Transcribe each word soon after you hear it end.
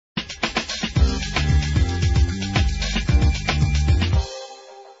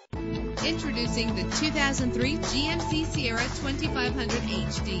Introducing the 2003 GMC Sierra 2500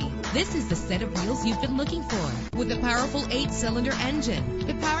 HD. This is the set of wheels you've been looking for. With a powerful 8-cylinder engine,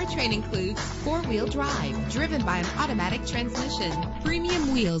 the powertrain includes 4-wheel drive, driven by an automatic transmission.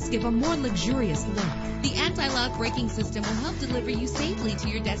 Premium wheels give a more luxurious look. The anti-lock braking system will help deliver you safely to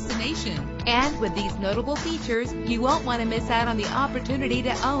your destination. And with these notable features, you won't want to miss out on the opportunity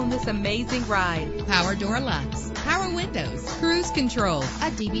to own this amazing ride. Power door locks, power windows, cruise control,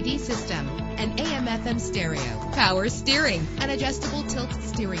 a DVD system, an AM/FM stereo, power steering, an adjustable tilt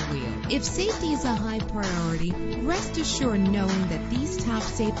steering wheel. If safety is a high priority, rest assured knowing that these top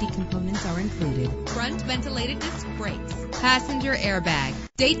safety components are included. Front ventilated disc brakes, passenger airbag,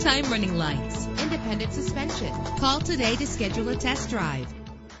 daytime running lights, independent suspension. Call today to schedule a test drive.